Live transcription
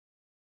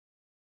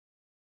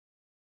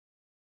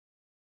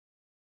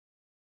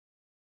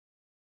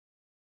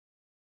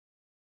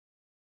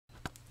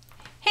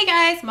Hey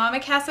guys,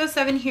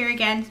 MamaCass07 here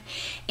again,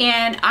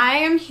 and I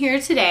am here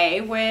today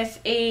with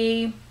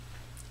I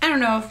don't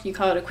know if you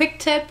call it a quick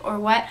tip or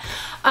what.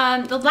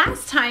 The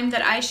last time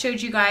that I showed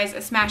you guys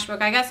a smash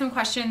book, I got some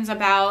questions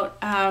about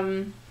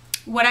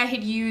what I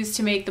had used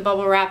to make the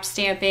bubble wrap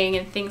stamping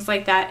and things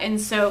like that,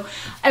 and so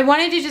I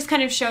wanted to just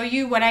kind of show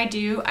you what I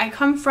do. I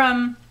come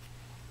from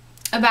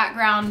a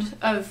background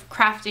of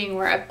crafting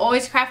where I've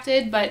always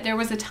crafted, but there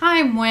was a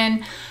time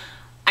when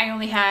I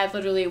only had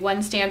literally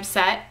one stamp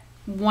set,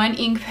 one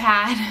ink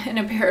pad, and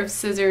a pair of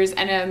scissors,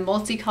 and a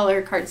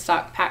multicolor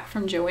cardstock pack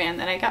from Joann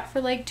that I got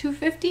for like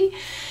 $2.50.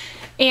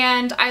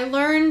 And I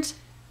learned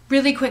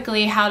really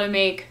quickly how to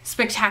make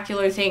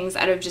spectacular things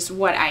out of just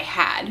what I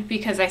had,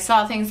 because I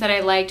saw things that I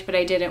liked but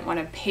I didn't want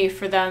to pay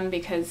for them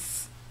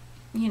because,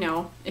 you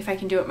know, if I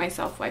can do it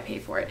myself, why pay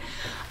for it?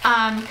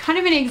 Kind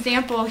of an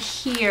example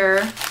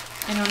here,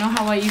 I don't know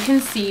how well you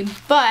can see,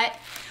 but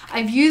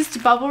I've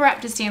used bubble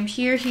wrap to stamp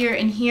here, here,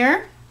 and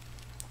here,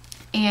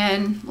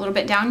 and a little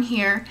bit down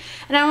here,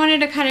 and I wanted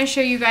to kind of show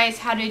you guys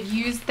how to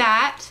use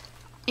that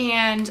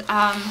and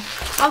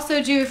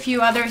also do a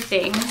few other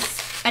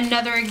things.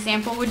 Another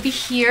example would be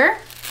here.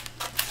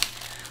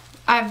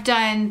 I've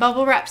done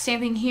bubble wrap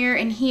stamping here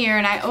and here,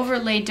 and I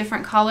overlaid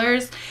different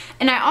colors,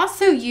 and I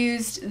also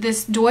used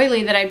this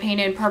doily that I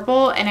painted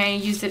purple, and I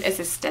used it as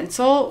a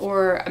stencil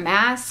or a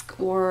mask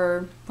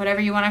or whatever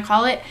you want to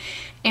call it,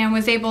 and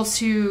was able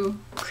to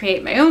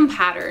create my own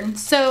pattern.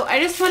 So I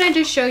just wanted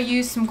to show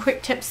you some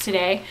quick tips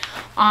today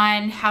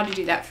on how to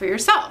do that for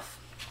yourself.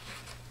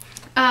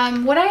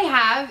 What I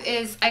have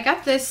is I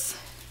got this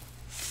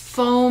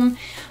foam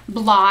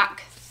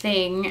block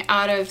thing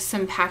out of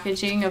some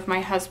packaging of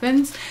my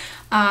husband's.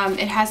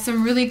 It has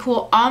some really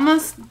cool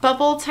almost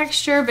bubble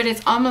texture, but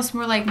it's almost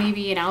more like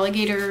maybe an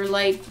alligator,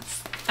 like,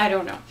 I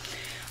don't know.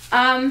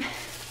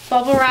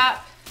 Bubble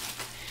wrap.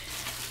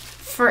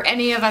 For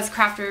any of us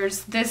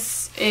crafters,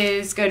 this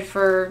is good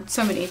for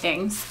so many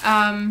things.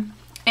 And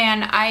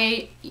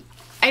I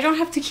don't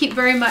have to keep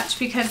very much,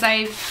 because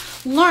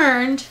I've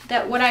learned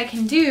that what I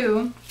can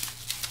do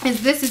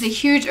is, this is a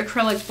huge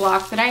acrylic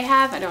block that I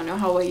have. I don't know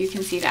how well you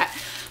can see that,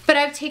 but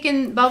I've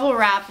taken bubble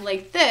wrap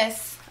like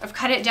this, I've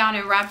cut it down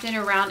and wrapped it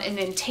around and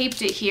then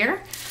taped it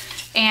here,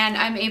 and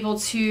I'm able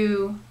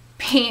to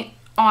paint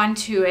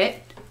onto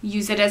it,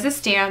 use it as a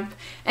stamp,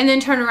 and then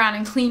turn around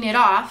and clean it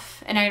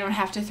off, and I don't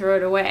have to throw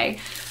it away.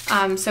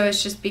 So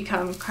it's just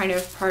become kind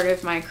of part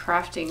of my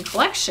crafting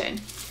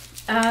collection.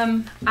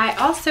 I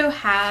also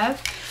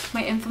have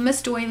my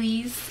infamous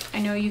doilies. I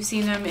know you've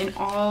seen them in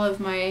all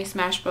of my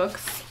smash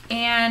books,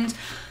 and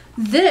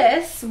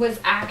this was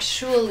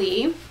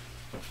actually,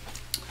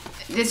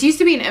 this used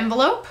to be an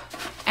envelope,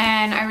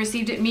 and I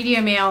received it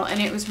media mail, and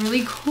it was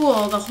really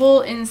cool. The whole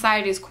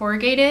inside is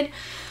corrugated,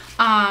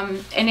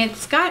 and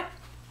it's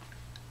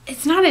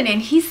not an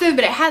adhesive,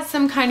 but it has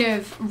some kind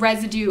of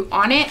residue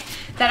on it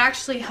that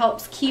actually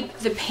helps keep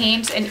the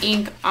paint and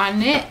ink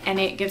on it, and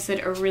it gives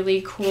it a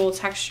really cool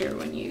texture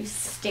when you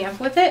stamp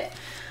with it.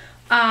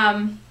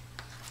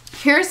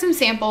 Here are some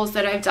samples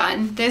that I've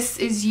done. This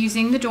is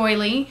using the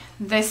doily,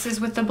 this is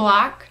with the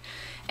block,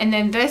 and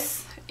then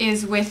this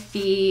is with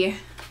the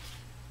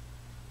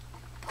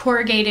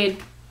corrugated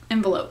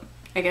envelope,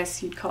 I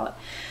guess you'd call it.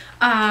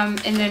 And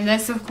then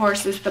this, of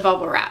course, is the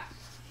bubble wrap,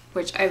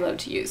 which I love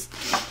to use.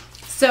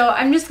 So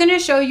I'm just going to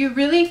show you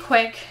really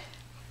quick,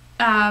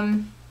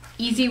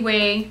 easy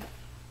way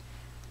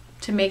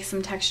to make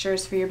some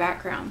textures for your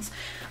backgrounds.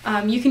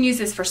 You can use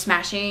this for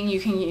smashing, you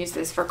can use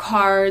this for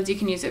cards, you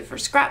can use it for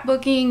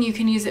scrapbooking, you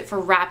can use it for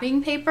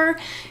wrapping paper.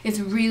 It's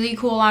really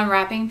cool on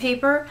wrapping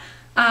paper.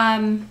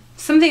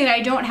 Something that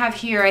I don't have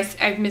here,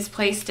 I've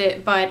misplaced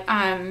it, but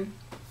I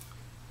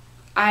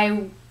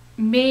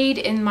made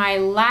in my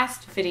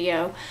last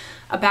video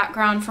a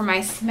background for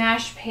my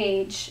smash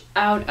page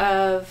out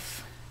of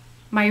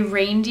my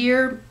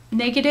reindeer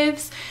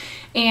negatives,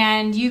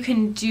 and you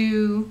can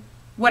do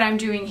what I'm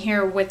doing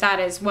here with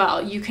that as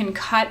well. You can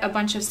cut a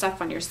bunch of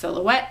stuff on your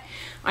silhouette,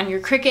 on your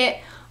Cricut,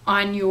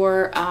 on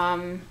your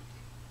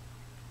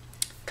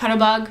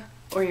Cut-A-Bug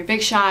or your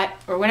Big Shot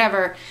or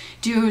whatever.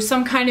 Do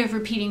some kind of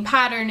repeating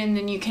pattern, and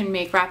then you can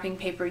make wrapping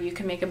paper. You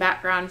can make a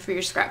background for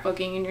your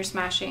scrapbooking and your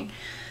smashing.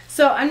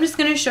 So I'm just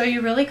going to show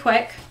you really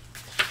quick.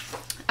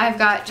 I've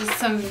got just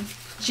some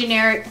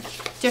generic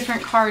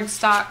different card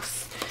stocks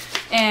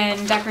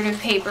and decorative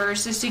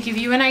papers just to give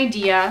you an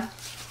idea.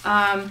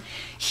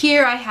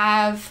 Here I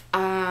have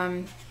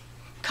a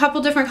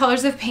couple different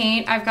colors of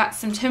paint. I've got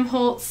some Tim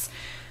Holtz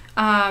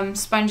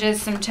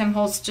sponges, some Tim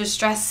Holtz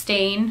Distress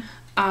Stain.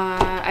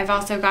 I've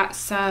also got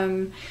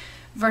some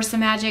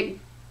Versamagic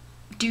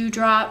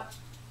Dewdrop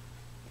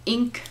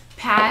ink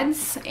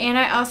pads, and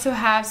I also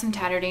have some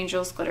Tattered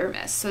Angels Glitter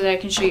Mist, so that I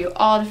can show you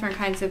all different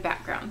kinds of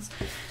backgrounds.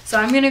 So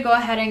I'm going to go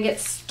ahead and get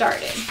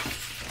started.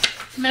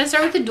 I'm going to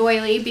start with the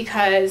doily,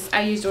 because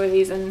I use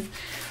doilies in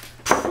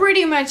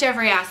pretty much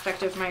every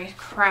aspect of my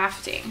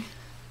crafting.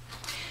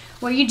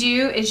 What you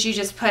do is you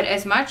just put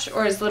as much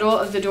or as little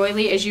of the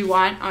doily as you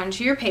want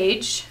onto your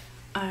page.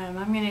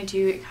 I'm going to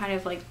do it kind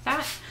of like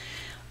that.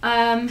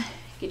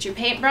 get your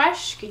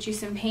paintbrush, get you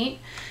some paint,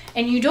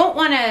 and you don't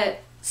want to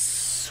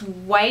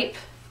swipe,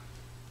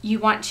 you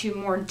want to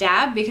more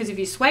dab, because if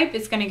you swipe,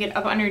 it's going to get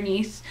up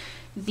underneath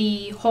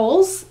the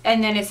holes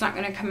and then it's not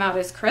going to come out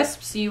as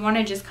crisp. So you want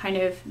to just kind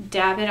of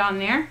dab it on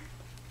there.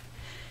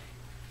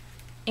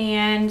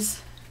 And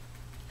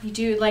you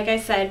do, like I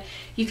said,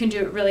 you can do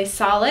it really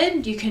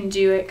solid, you can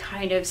do it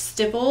kind of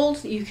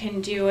stippled, you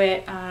can do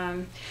it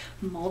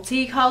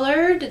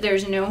multicolored.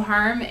 There's no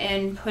harm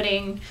in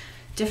putting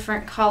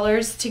different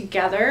colors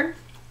together,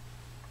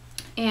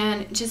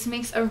 and it just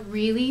makes a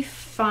really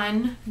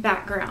fun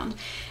background.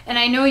 And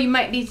I know you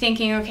might be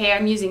thinking, okay,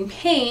 I'm using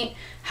paint,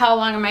 how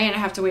long am I going to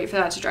have to wait for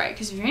that to dry?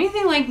 Because if you're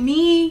anything like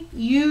me,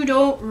 you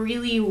don't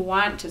really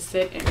want to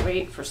sit and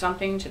wait for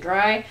something to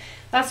dry.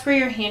 That's where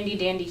your handy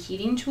dandy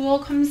heating tool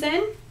comes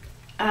in.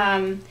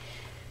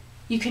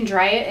 You can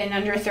dry it in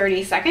under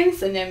 30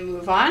 seconds and then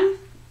move on.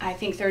 I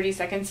think 30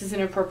 seconds is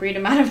an appropriate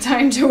amount of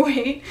time to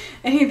wait.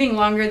 Anything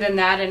longer than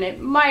that and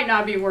it might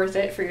not be worth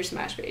it for your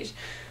smash page.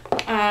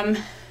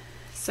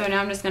 So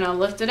now I'm just going to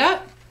lift it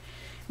up,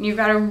 and you've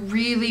got a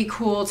really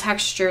cool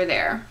texture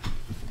there.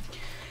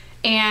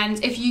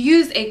 And if you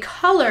use a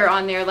color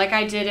on there, like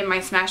I did in my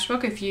smash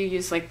book, if you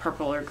use like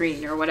purple or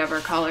green or whatever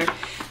color,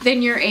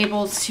 then you're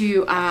able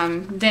to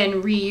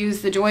then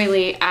reuse the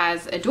doily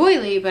as a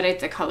doily, but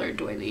it's a colored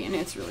doily, and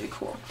it's really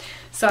cool.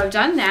 So I've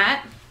done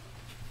that.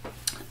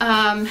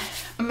 I'm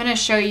going to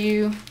show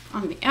you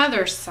on the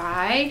other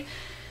side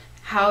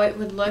how it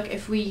would look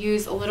if we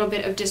use a little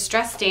bit of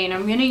distress stain.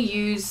 I'm going to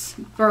use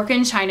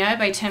Broken China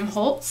by Tim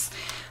Holtz.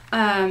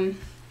 I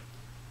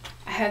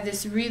have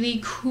this really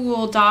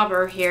cool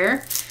dauber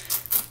here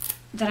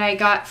that I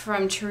got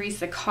from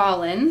Teresa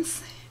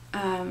Collins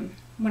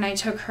when I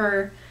took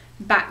her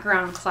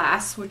background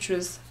class, which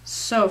was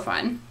so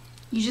fun.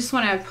 You just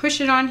want to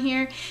push it on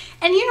here,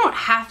 and you don't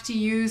have to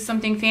use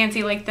something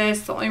fancy like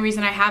this. The only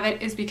reason I have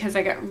it is because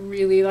I got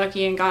really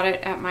lucky and got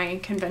it at my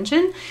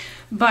convention.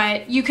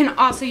 But you can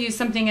also use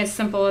something as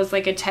simple as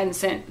like a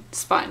 10-cent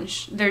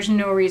sponge. There's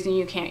no reason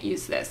you can't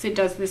use this. It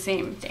does the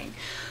same thing.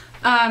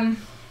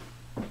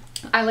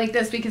 I like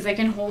this because I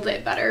can hold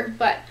it better,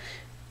 but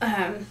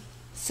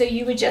so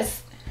you would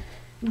just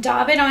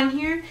dab it on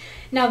here.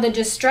 Now the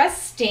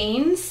distress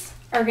stains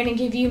are going to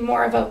give you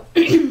more of a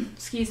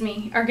excuse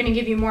me, are going to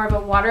give you more of a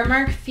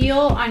watermark feel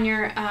on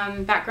your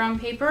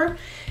background paper.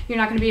 You're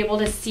not going to be able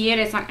to see it.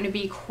 It's not going to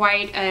be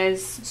quite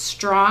as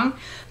strong,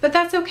 but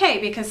that's okay,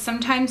 because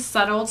sometimes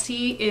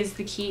subtlety is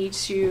the key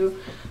to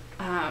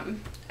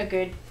a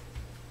good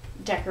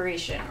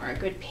decoration or a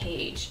good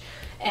page.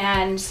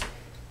 And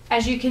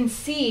as you can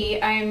see,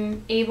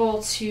 I'm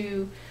able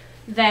to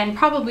then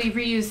probably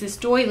reuse this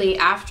doily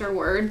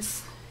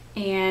afterwards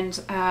and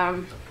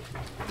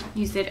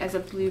use it as a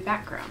blue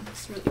background.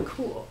 It's really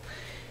cool.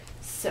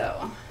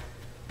 So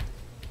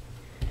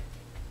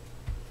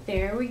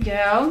there we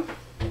go.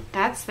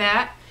 That's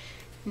that.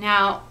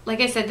 Now,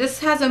 like I said, this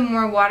has a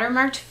more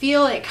watermarked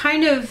feel. It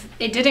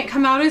didn't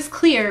come out as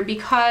clear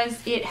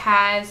because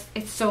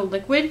it's so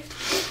liquid,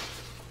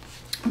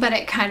 but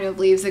it kind of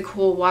leaves a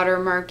cool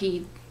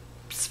watermarky,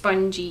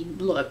 spongy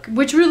look,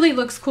 which really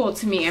looks cool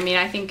to me. I mean,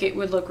 I think it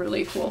would look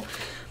really cool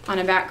on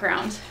a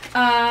background.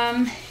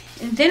 And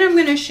then I'm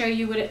going to show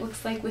you what it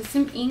looks like with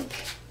some ink,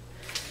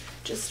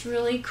 just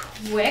really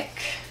quick.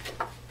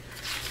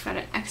 Got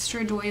an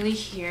extra doily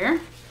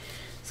here.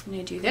 I'm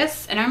going to do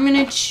this, and I'm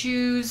going to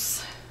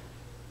choose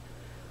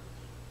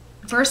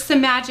Versa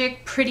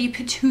Magic Pretty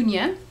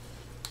Petunia.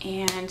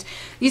 And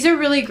these are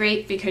really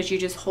great because you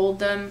just hold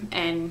them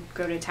and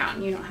go to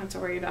town. You don't have to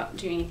worry about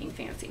doing anything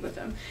fancy with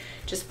them.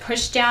 Just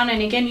push down,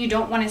 and again, you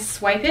don't want to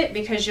swipe it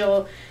because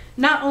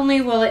not only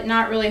will it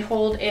not really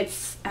hold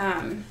its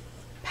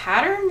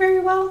pattern very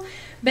well,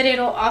 but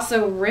it'll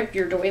also rip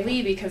your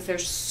doily because they're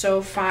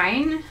so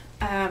fine,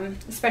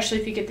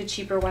 especially if you get the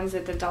cheaper ones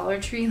at the Dollar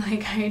Tree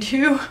like I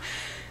do.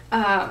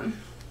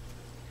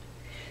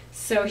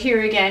 So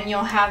here again,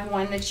 you'll have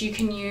one that you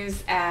can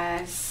use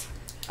as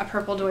a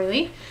purple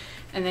doily,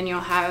 and then you'll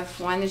have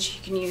one that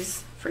you can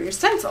use for your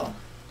stencil.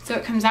 So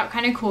it comes out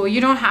kind of cool.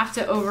 You don't have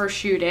to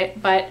overshoot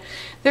it, but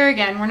there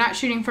again, we're not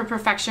shooting for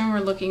perfection. We're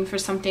looking for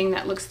something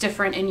that looks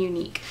different and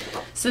unique.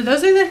 So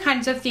those are the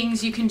kinds of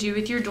things you can do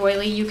with your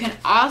doily. You can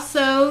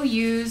also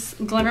use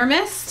Glimmer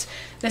Mist.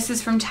 This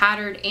is from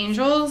Tattered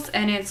Angels,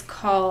 and it's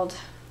called,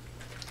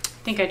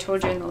 I think I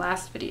told you in the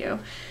last video,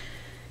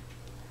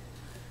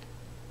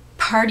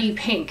 Party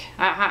Pink.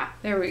 Aha,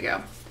 there we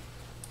go.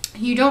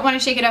 You don't want to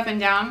shake it up and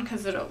down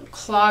because it'll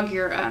clog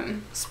your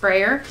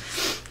sprayer.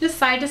 Just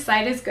side to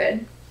side is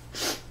good.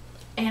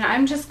 And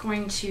I'm just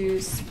going to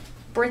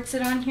spritz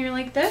it on here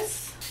like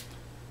this.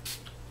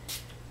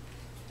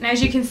 And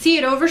as you can see,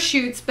 it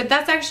overshoots, but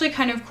that's actually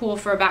kind of cool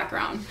for a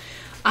background.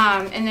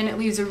 And then it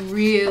leaves a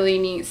really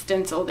neat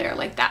stencil there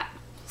like that.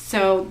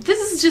 So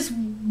this is just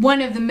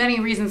one of the many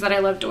reasons that I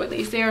love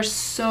doilies. They are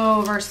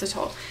so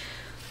versatile.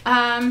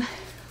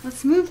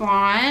 Let's move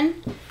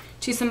on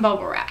to some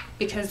bubble wrap,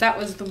 because that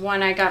was the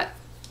one I got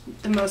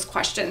the most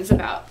questions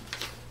about.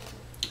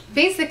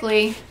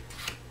 Basically,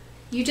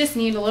 you just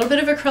need a little bit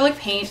of acrylic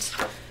paint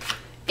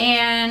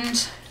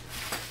and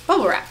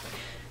bubble wrap.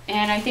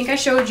 And I think I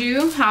showed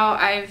you how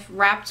I've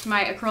wrapped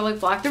my acrylic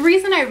block. The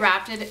reason I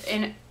wrapped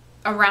it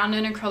around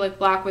an acrylic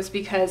block was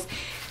because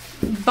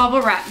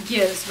bubble wrap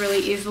gives really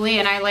easily,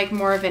 and I like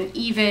more of an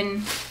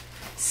even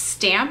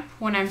stamp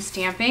when I'm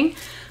stamping.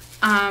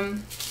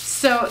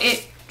 So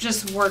it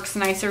just works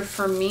nicer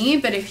for me,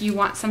 but if you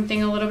want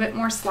something a little bit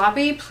more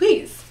sloppy,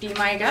 please be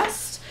my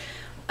guest.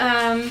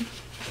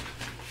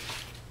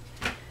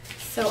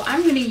 So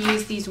I'm going to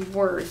use these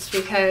words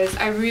because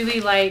I really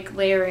like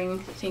layering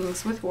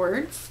things with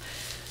words.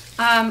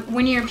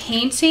 When you're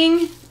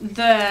painting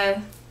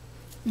the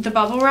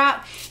bubble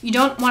wrap, you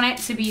don't want it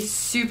to be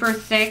super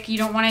thick. You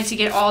don't want it to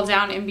get all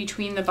down in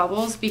between the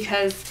bubbles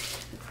because,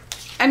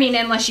 I mean,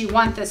 unless you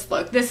want this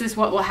look, this is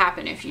what will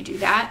happen if you do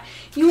that.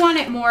 You want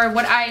it more,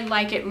 what I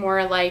like it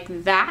more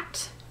like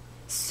that,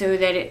 so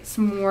that it's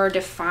more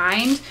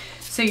defined.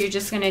 So you're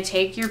just going to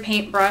take your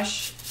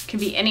paintbrush, can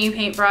be any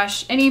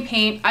paintbrush, any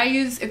paint. I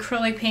use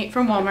acrylic paint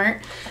from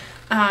Walmart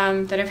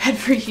that I've had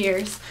for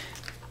years.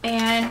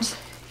 And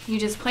you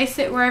just place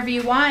it wherever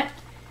you want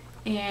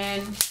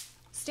and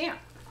stamp.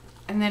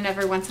 And then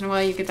every once in a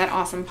while you get that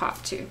awesome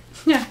pop too.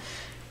 Yeah.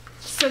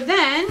 So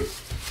then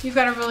you've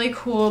got a really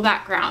cool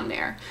background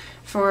there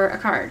for a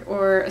card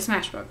or a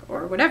Smashbook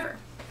or whatever.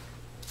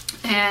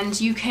 And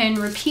you can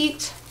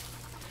repeat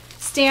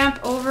stamp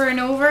over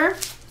and over.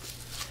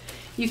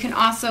 You can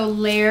also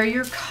layer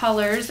your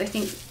colors. I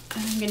think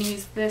I'm going to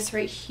use this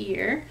right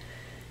here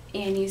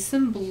and use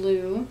some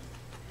blue.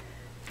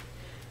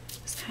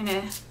 Just kind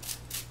of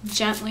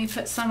gently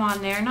put some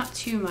on there, not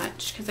too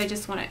much because I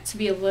just want it to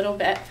be a little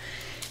bit.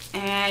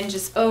 And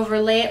just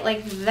overlay it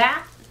like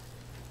that.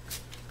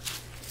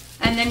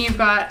 And then you've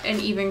got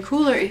an even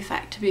cooler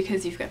effect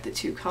because you've got the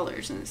two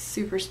colors and it's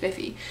super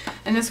spiffy.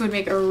 And this would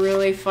make a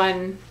really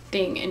fun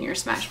thing in your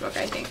Smashbook,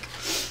 I think.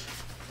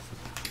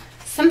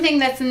 Something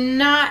that's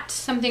not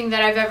something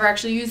that I've ever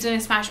actually used in a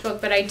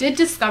Smashbook, but I did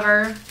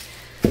discover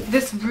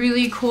this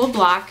really cool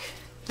block,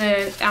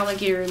 the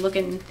alligator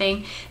looking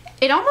thing.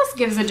 It almost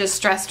gives a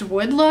distressed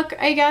wood look,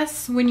 I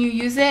guess, when you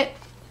use it.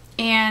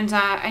 And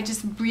I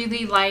just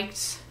really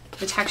liked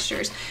the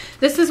textures.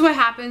 This is what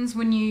happens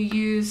when you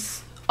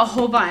use a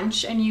whole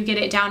bunch and you get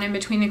it down in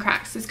between the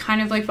cracks. It's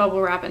kind of like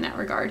bubble wrap in that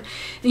regard.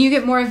 And you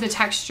get more of the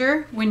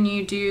texture when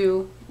you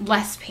do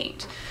less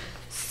paint.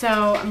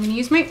 So I'm going to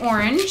use my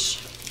orange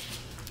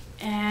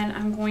and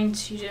I'm going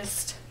to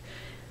just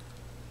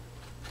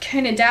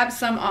kind of dab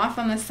some off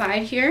on the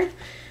side here.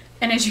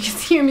 And as you can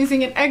see, I'm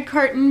using an egg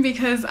carton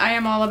because I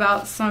am all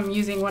about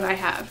using what I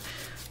have.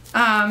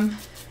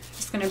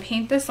 Just going to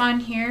paint this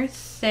on here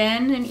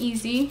thin and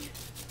easy.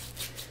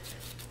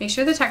 Make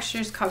sure the texture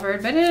is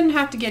covered, but it didn't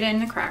have to get in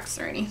the cracks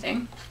or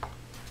anything.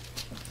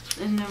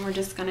 And then we're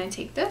just going to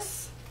take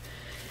this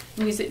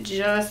and use it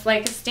just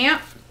like a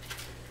stamp.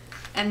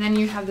 And then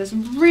you have this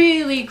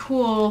really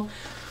cool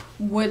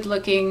wood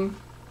looking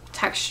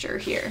texture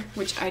here,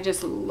 which I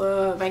just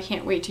love. I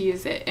can't wait to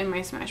use it in my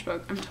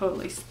Smashbook. I'm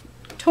totally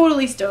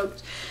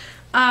stoked.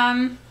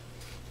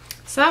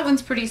 So that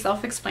one's pretty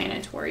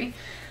self-explanatory.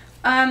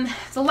 The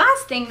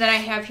last thing that I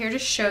have here to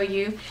show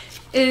you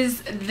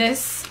is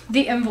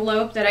the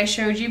envelope that I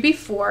showed you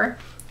before.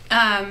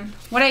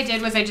 What I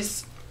did was I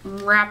just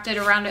wrapped it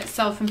around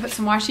itself and put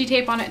some washi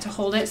tape on it to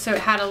hold it so it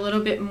had a little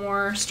bit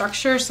more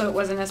structure so it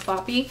wasn't as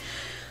floppy.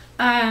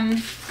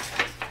 I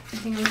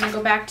think I'm going to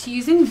go back to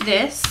using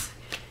this.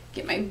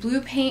 Get my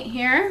blue paint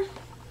here.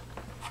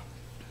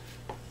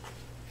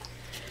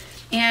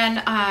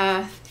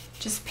 And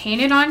just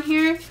paint it on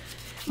here.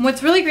 And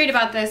what's really great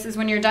about this is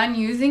when you're done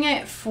using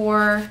it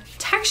for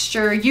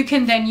texture, you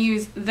can then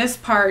use this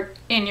part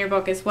in your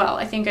book as well.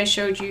 I think I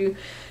showed you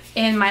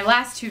in my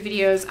last two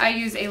videos, I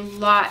use a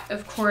lot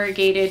of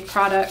corrugated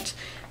product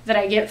that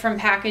I get from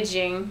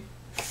packaging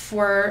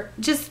for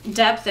just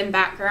depth and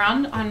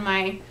background on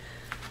my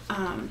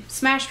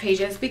Smash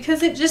pages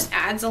because it just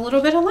adds a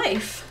little bit of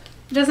life.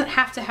 It doesn't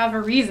have to have a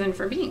reason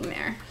for being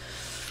there.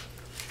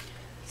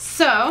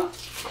 So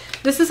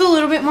this is a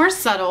little bit more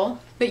subtle,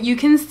 but you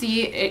can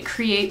see it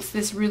creates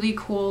this really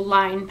cool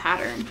line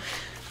pattern.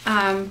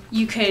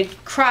 You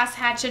could cross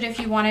hatch it if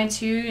you wanted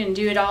to and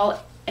do it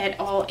all at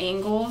all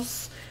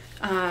angles.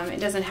 It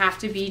doesn't have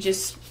to be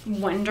just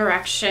one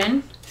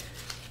direction.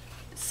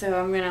 So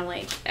I'm gonna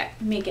like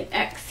make an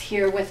X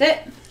here with it.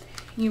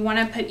 You want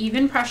to put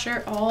even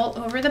pressure all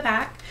over the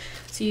back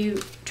so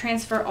you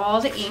transfer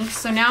all the ink.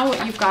 So now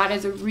what you've got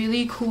is a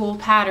really cool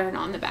pattern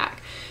on the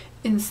back.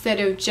 Instead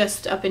of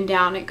just up and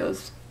down, it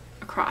goes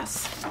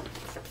across.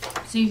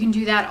 So you can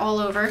do that all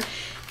over.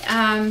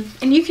 And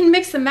you can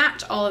mix and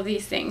match all of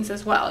these things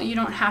as well. You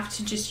don't have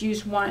to just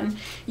use one.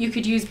 You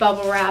could use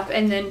bubble wrap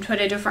and then put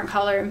a different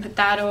color and put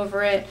that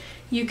over it.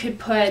 You could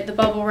put the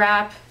bubble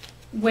wrap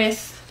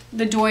with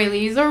the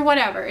doilies or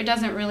whatever. It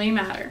doesn't really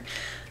matter.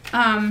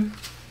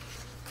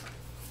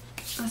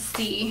 Let's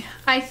see.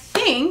 I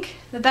think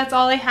that that's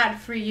all I had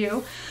for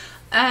you.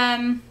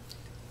 I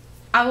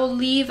will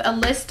leave a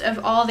list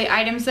of all the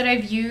items that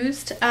I've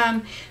used.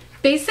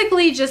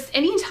 basically just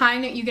any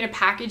time that you get a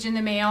package in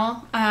the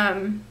mail,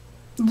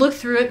 look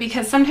through it,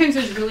 because sometimes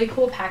there's really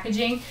cool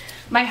packaging.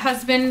 My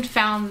husband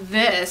found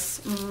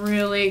this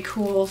really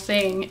cool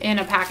thing in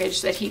a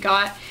package that he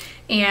got,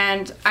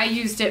 and I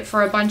used it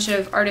for a bunch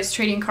of artist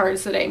trading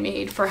cards that I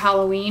made for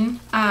Halloween,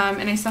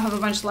 and I still have a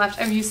bunch left.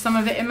 I've used some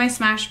of it in my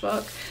Smash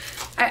book.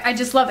 I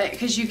just love it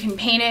because you can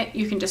paint it,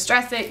 you can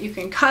distress it, you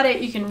can cut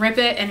it, you can rip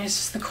it, and it's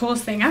just the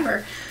coolest thing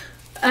ever.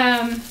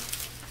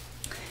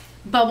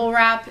 Bubble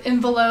wrap,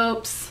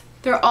 envelopes,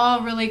 they're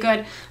all really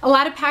good. A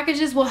lot of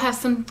packages will have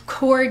some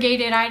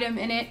corrugated item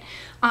in it.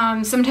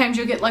 Sometimes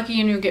you'll get lucky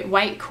and you'll get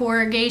white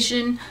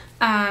corrugation.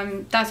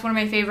 That's one of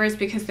my favorites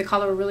because the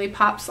color really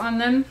pops on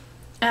them.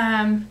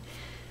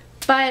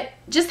 But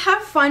just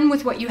have fun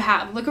with what you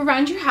have. Look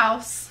around your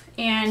house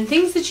and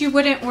things that you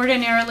wouldn't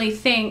ordinarily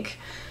think,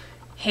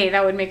 hey,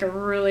 that would make a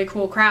really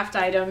cool craft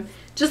item.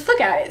 Just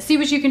look at it, see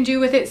what you can do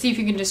with it, see if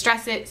you can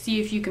distress it, see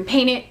if you can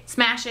paint it,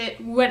 smash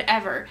it,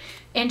 whatever.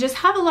 And just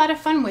have a lot of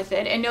fun with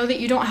it, and know that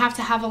you don't have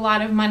to have a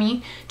lot of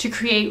money to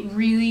create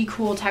really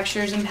cool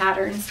textures and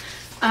patterns.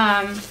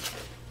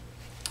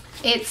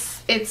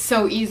 It's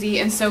so easy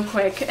and so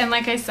quick, and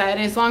like I said,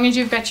 as long as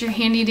you've got your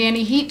handy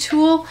dandy heat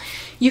tool,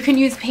 you can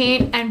use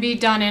paint and be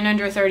done in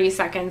under 30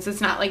 seconds.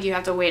 It's not like you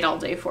have to wait all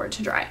day for it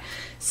to dry.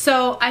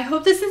 So I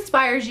hope this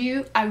inspires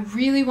you. I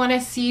really want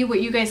to see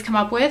what you guys come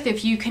up with.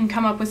 If you can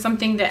come up with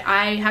something that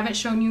I haven't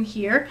shown you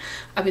here,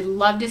 I would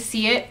love to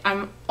see it.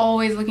 I'm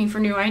always looking for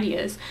new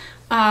ideas.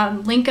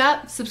 Link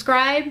up,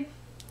 subscribe,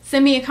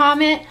 send me a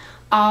comment.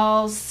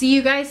 I'll see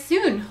you guys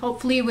soon,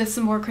 hopefully with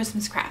some more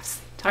Christmas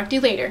crafts. Talk to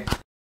you later.